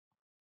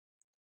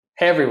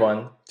Hey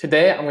everyone,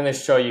 today I'm going to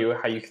show you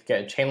how you can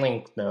get a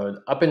Chainlink node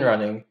up and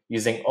running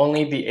using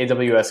only the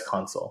AWS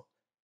console.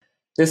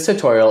 This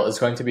tutorial is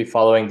going to be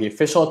following the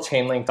official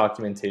Chainlink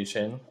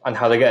documentation on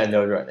how to get a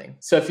node running.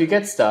 So if you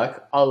get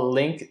stuck, I'll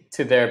link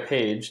to their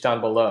page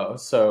down below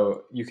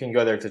so you can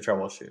go there to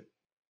troubleshoot.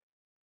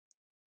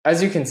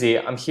 As you can see,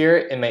 I'm here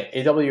in my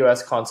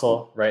AWS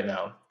console right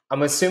now.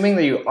 I'm assuming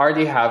that you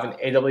already have an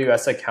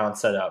AWS account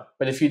set up,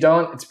 but if you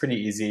don't, it's pretty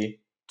easy.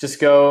 Just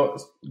go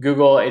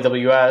Google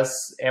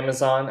AWS,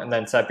 Amazon, and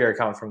then set up your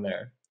account from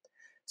there.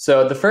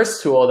 So the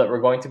first tool that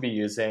we're going to be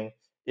using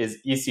is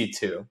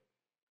EC2.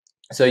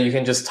 So you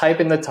can just type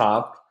in the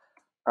top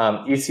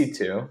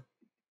EC2.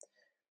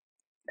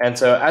 And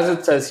so as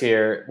it says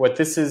here, what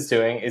this is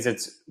doing is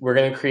we're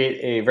going to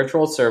create a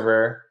virtual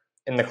server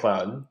in the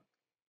cloud.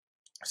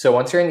 So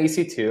once you're in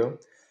EC2,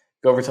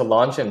 go over to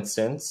Launch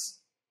Instance.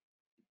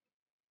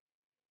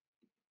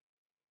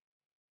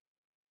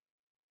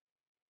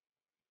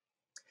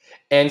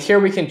 And here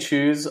we can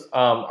choose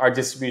our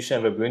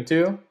distribution of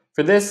Ubuntu.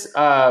 For this,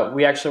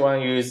 we actually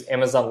want to use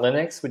Amazon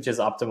Linux, which is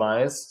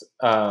optimized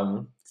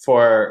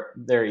for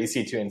their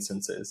EC2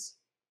 instances.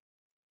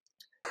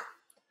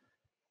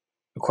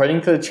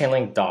 According to the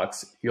Chainlink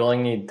docs, you only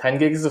need 10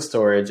 gigs of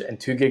storage and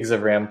 2 gigs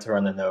of RAM to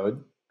run a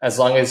node, as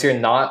long as you're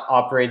not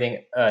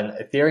operating an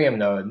Ethereum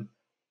node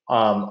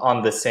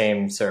on the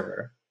same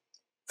server.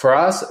 For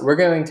us, we're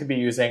going to be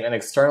using an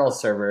external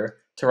server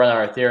to run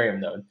our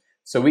Ethereum node.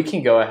 So we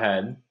can go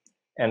ahead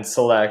and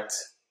select,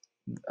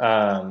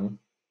 let's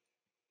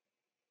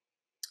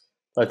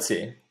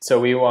see, so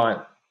we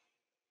want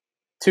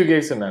 2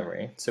 gigs of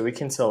memory. So we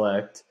can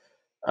select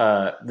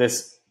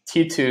this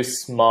T2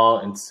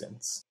 small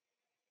instance.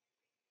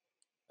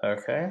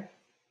 Okay.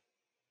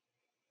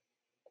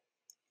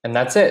 And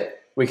that's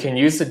it. We can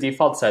use the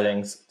default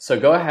settings. So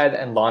go ahead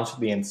and launch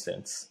the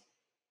instance.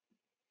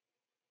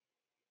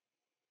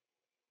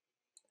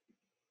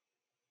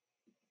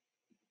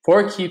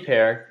 For key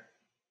pair,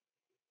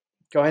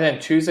 go ahead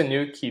and choose a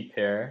new key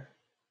pair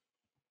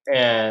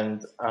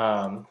and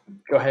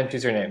go ahead and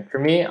choose your name. For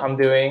me, I'm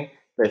doing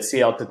the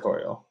CL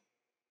tutorial.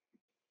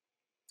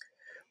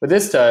 What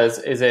this does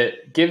is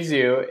it gives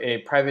you a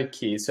private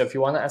key. So if you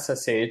want to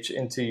SSH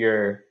into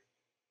your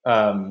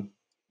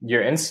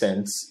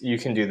instance, you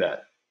can do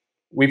that.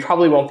 We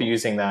probably won't be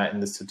using that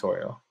in this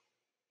tutorial.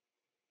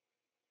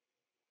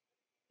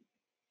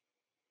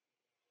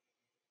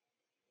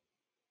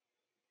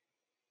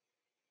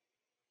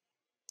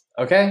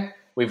 Okay,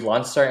 we've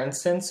launched our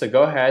instance, so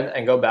go ahead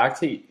and go back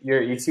to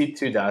your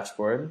EC2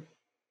 dashboard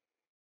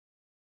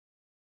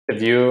to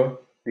view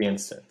the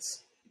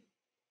instance.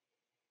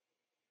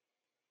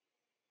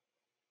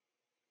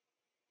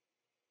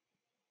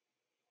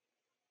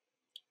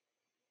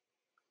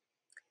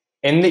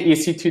 In the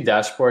EC2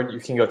 dashboard, you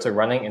can go to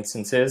Running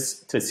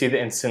Instances to see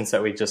the instance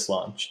that we just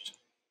launched.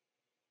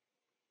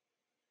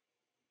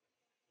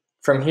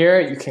 From here,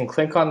 you can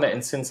click on the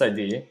instance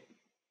ID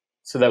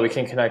so that we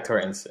can connect to our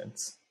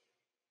instance.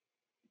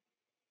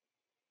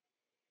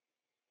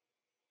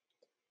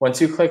 Once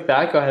you click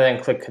that, go ahead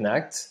and click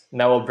Connect, and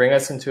that will bring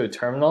us into a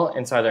terminal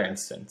inside our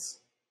instance.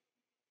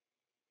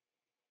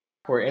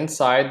 We're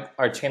inside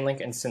our Chainlink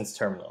instance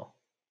terminal.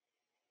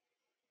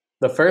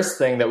 The first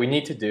thing that we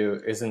need to do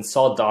is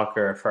install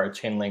Docker for our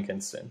Chainlink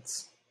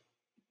instance.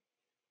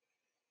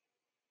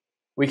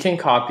 We can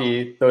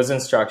copy those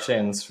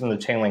instructions from the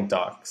Chainlink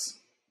docs.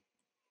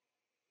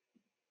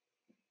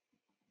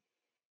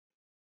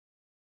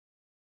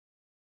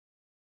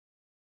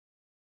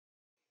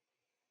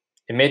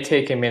 It may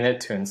take a minute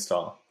to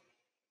install.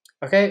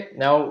 Okay,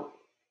 now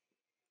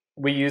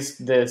we use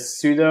the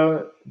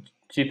sudo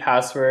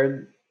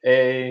gpassword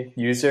a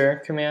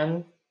user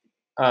command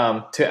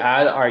to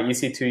add our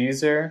EC2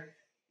 user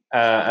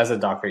as a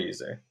Docker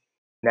user.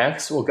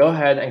 Next, we'll go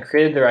ahead and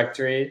create a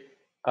directory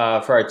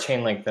for our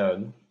Chainlink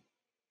node.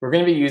 We're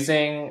going to be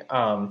using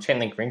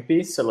Chainlink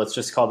Rinkeby, so let's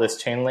just call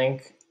this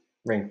Chainlink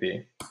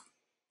Rinkeby.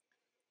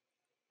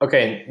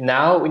 Okay,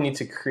 now we need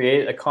to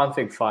create a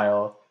config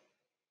file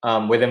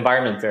with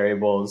environment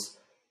variables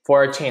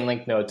for our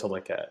Chainlink node to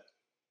look at.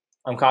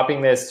 I'm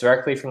copying this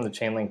directly from the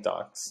Chainlink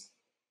docs.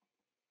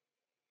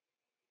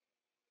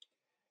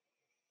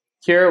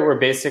 Here, we're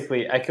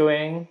basically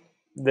echoing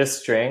this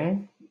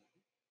string,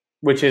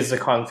 which is the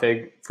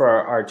config for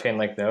our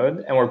Chainlink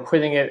node, and we're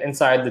putting it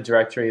inside the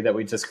directory that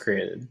we just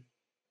created.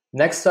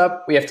 Next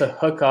up, we have to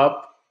hook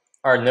up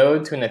our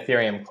node to an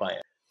Ethereum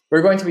client.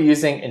 We're going to be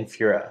using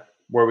Infura,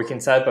 where we can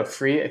set up a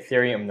free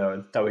Ethereum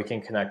node that we can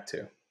connect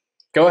to.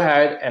 Go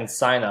ahead and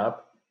sign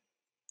up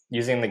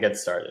using the Get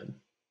Started.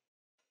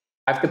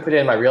 I have to put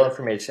in my real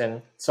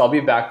information, so I'll be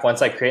back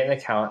once I create an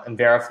account and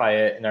verify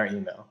it in our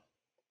email.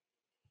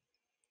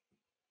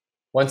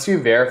 Once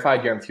you've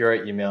verified your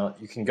Infura email,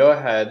 you can go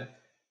ahead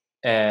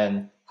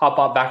and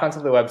hop back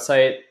onto the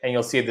website and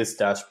you'll see this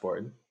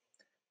dashboard.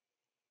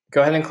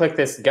 Go ahead and click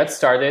this Get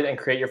Started and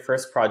create your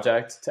first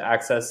project to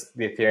access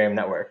the Ethereum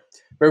network.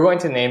 We're going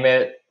to name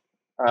it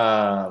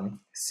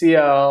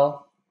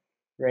CL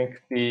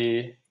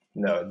Rinkeby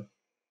node.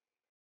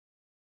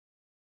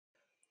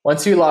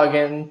 Once you log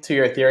in to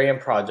your Ethereum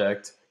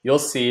project, you'll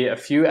see a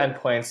few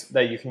endpoints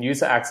that you can use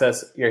to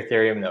access your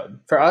Ethereum node.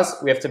 For us,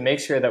 we have to make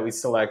sure that we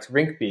select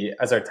RinkB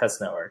as our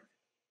test network.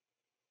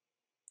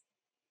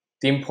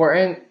 The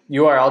important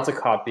URL to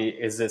copy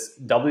is this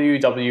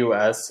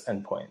WWS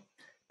endpoint.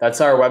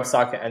 That's our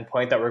WebSocket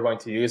endpoint that we're going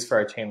to use for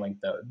our Chainlink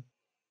node.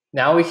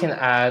 Now we can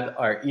add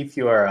our ETH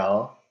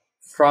URL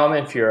from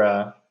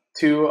Infura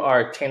to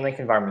our Chainlink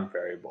environment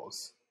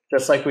variables,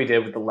 just like we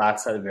did with the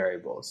last set of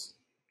variables.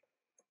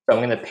 So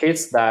I'm going to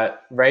paste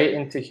that right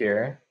into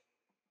here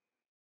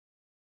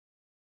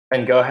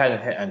and go ahead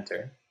and hit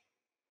enter.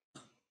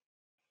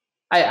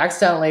 I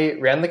accidentally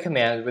ran the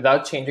command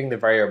without changing the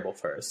variable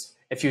first.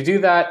 If you do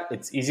that,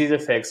 it's easy to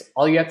fix.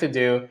 All you have to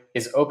do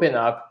is open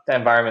up the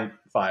environment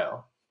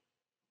file.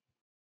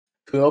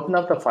 To open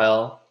up the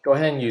file, go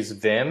ahead and use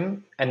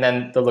vim and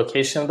then the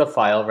location of the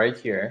file right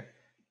here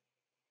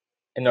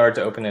in order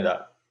to open it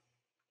up.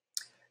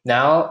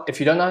 Now, if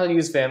you don't know how to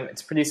use vim,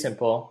 it's pretty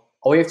simple.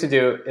 All we have to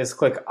do is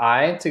click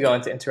I to go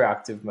into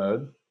interactive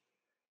mode.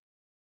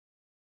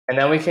 And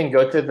then we can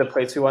go to the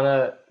place we want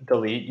to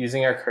delete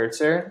using our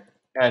cursor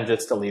and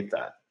just delete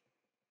that.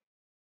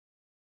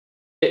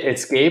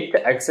 Escape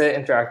to exit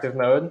interactive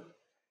mode,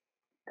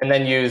 and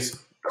then use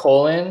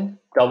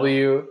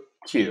 :WQ,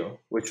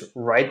 which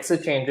writes the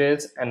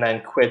changes and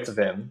then quits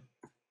Vim.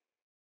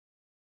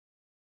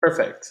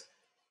 Perfect.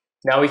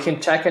 Now we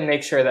can check and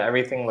make sure that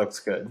everything looks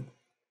good.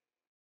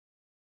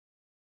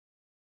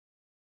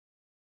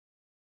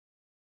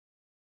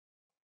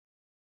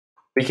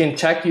 We can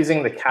check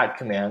using the cat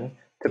command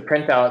to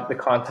print out the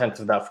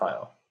contents of that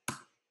file.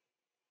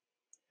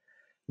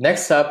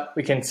 Next up,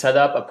 we can set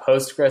up a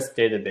Postgres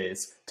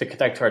database to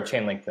connect to our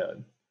Chainlink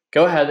node.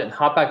 Go ahead and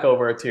hop back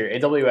over to your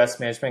AWS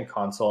Management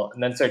Console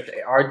and then search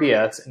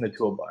RDS in the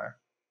toolbar.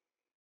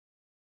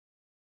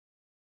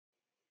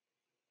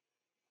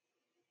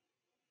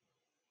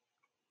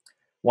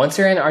 Once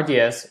you're in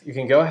RDS, you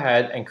can go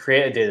ahead and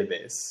create a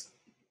database.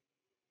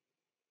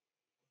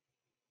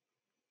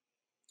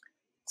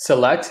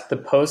 Select the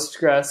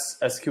Postgres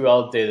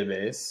SQL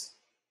database.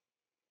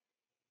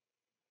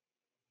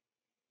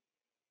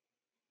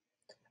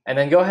 And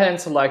then go ahead and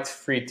select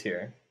free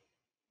tier.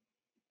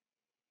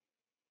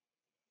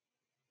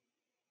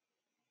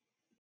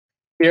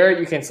 Here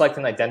you can select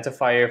an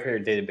identifier for your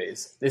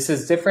database. This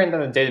is different than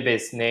the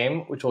database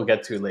name, which we'll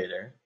get to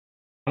later.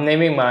 I'm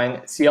naming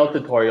mine CL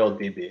Tutorial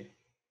DB.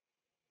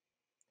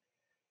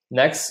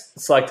 Next,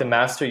 select a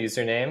master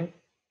username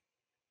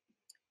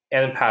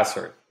and a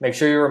password. Make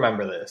sure you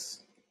remember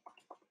this.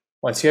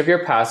 Once you have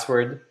your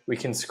password, we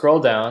can scroll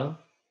down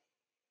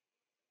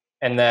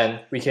and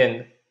then we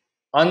can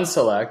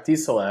unselect,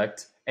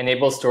 deselect,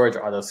 enable storage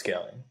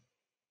auto-scaling.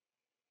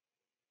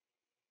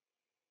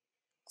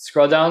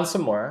 Scroll down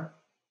some more.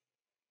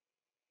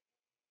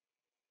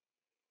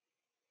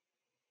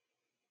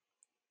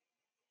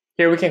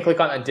 Here we can click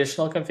on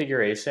additional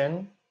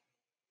configuration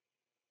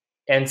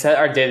and set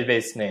our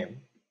database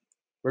name.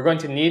 We're going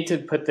to need to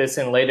put this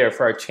in later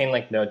for our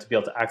Chainlink node to be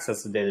able to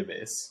access the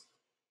database.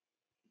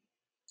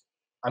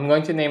 I'm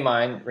going to name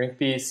mine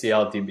RinkB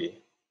CLDB.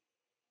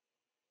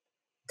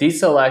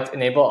 Deselect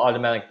Enable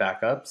Automatic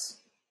Backups.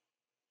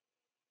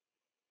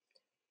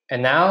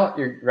 And now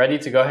you're ready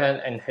to go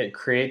ahead and hit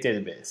Create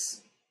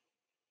Database.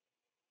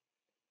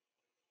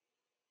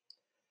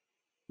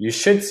 You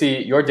should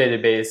see your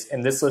database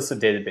in this list of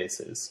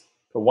databases.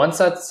 But once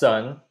that's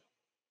done,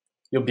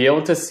 you'll be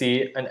able to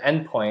see an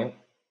endpoint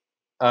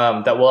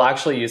that we'll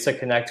actually use to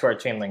connect to our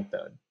Chainlink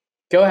node.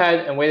 Go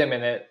ahead and wait a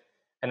minute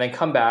and then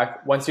come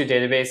back once your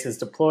database is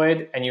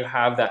deployed and you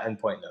have that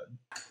endpoint node.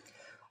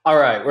 All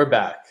right, we're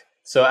back.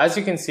 So as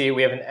you can see,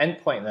 we have an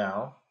endpoint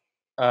now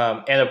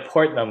and a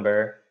port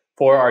number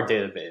for our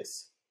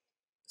database.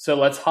 So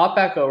let's hop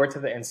back over to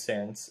the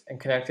instance and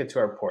connect it to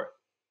our port.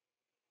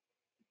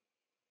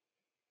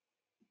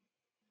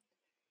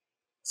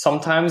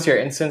 Sometimes your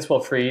instance will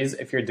freeze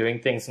if you're doing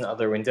things in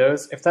other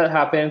windows. If that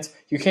happens,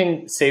 you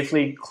can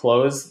safely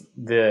close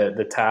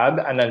the tab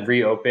and then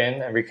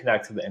reopen and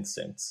reconnect to the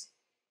instance.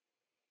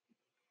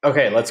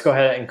 Okay, let's go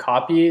ahead and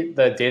copy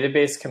the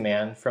database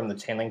command from the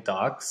Chainlink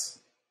docs.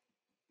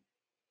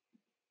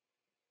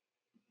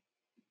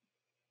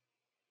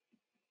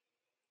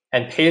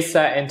 And paste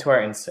that into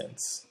our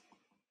instance.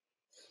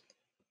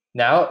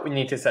 Now we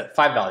need to set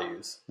 5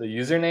 values: the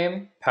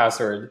username,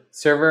 password,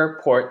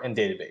 server, port, and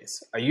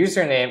database. Our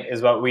username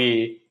is what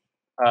we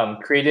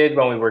created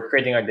when we were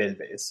creating our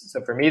database.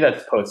 So for me,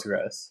 that's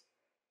Postgres.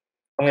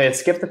 I'm going to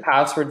skip the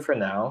password for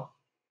now.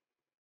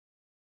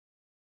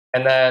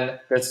 And then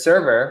the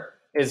server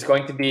is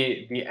going to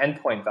be the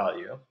endpoint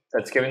value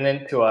that's given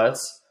in to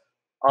us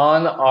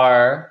on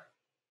our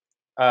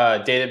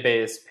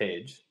database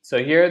page.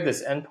 So here,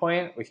 this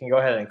endpoint, we can go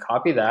ahead and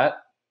copy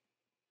that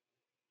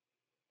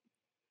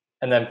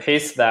and then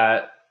paste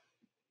that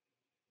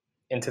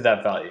into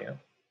that value.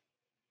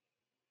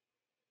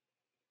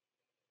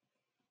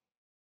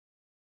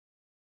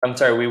 I'm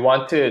sorry, we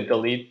want to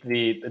delete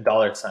the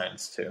dollar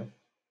signs too.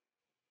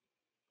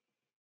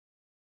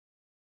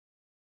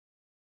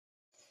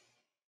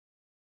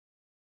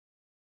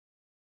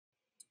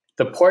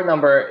 The port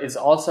number is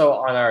also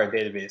on our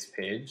database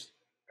page.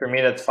 For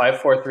me, that's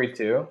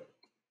 5432.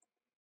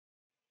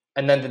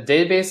 And then the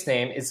database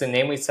name is the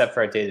name we set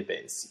for our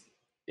database.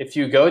 If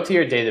you go to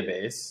your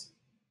database,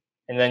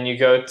 and then you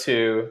go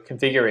to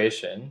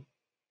configuration,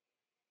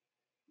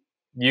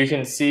 you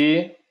can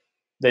see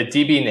the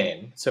DB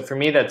name. So for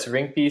me, that's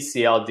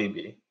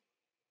rinkbcldb.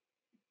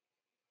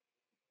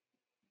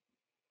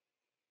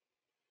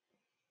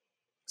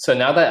 So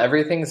now that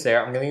everything's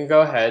there, I'm going to go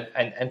ahead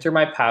and enter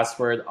my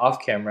password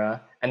off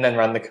camera and then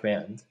run the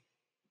command.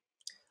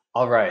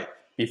 All right,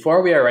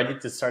 before we are ready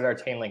to start our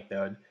Chainlink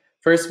node,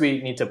 first we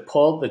need to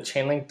pull the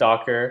Chainlink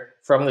Docker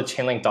from the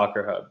Chainlink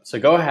Docker Hub. So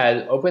go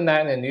ahead, open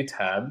that in a new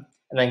tab,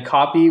 and then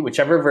copy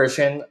whichever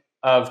version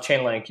of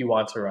Chainlink you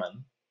want to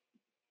run.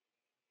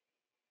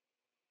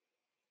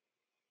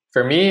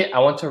 For me, I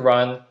want to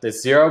run the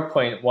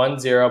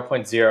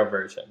 0.10.0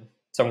 version.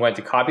 So I'm going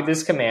to copy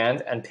this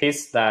command and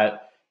paste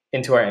that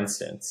into our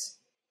instance.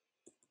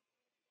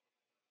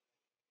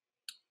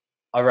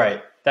 All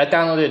right, that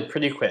downloaded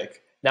pretty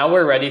quick. Now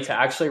we're ready to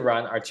actually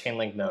run our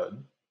Chainlink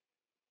node.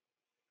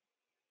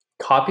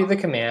 Copy the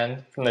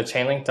command from the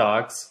Chainlink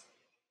docs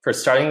for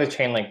starting the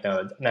Chainlink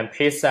node, and then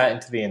paste that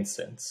into the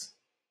instance.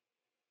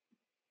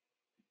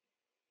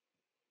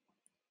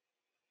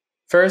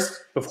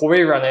 First, before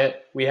we run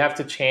it, we have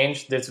to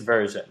change this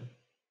version.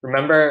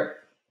 Remember,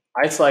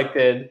 I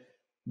selected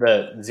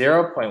the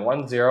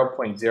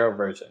 0.10.0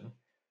 version.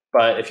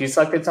 But if you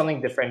selected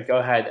something different, go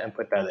ahead and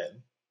put that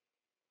in.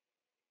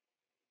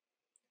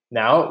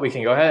 Now we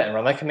can go ahead and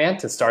run that command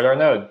to start our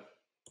node.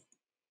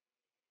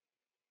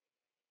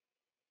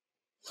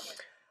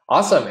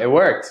 Awesome, it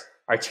worked.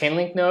 Our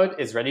Chainlink node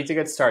is ready to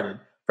get started.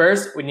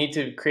 First, we need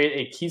to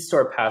create a key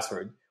store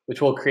password,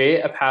 which will create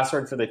a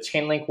password for the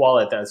Chainlink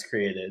wallet that is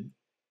created.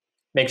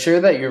 Make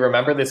sure that you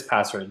remember this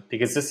password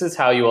because this is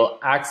how you will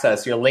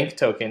access your link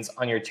tokens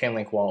on your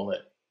Chainlink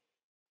wallet.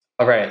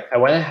 All right, I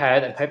went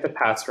ahead and typed the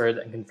password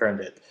and confirmed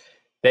it.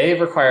 They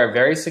require a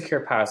very secure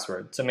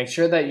password, so make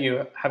sure that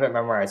you have it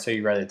memorized so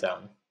you write it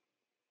down.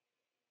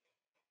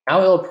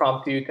 Now it will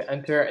prompt you to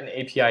enter an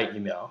API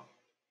email.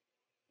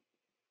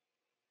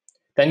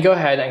 Then go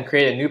ahead and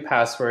create a new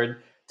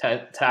password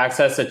to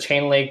access the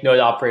Chainlink Node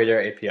Operator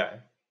API.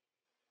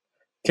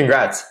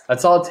 Congrats,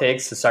 that's all it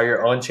takes to start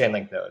your own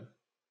Chainlink node.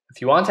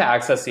 If you want to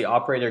access the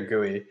operator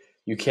GUI,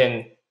 you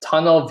can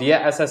tunnel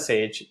via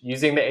SSH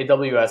using the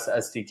AWS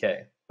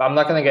SDK. But I'm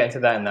not going to get into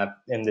that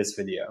in this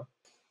video.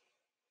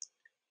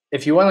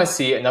 If you want to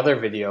see another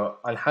video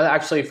on how to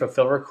actually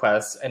fulfill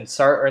requests and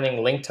start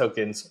earning link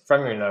tokens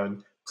from your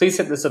node, please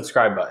hit the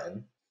subscribe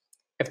button.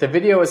 If the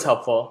video was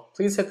helpful,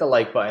 please hit the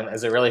like button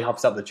as it really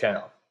helps out the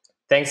channel.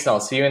 Thanks, and I'll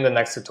see you in the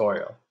next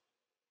tutorial.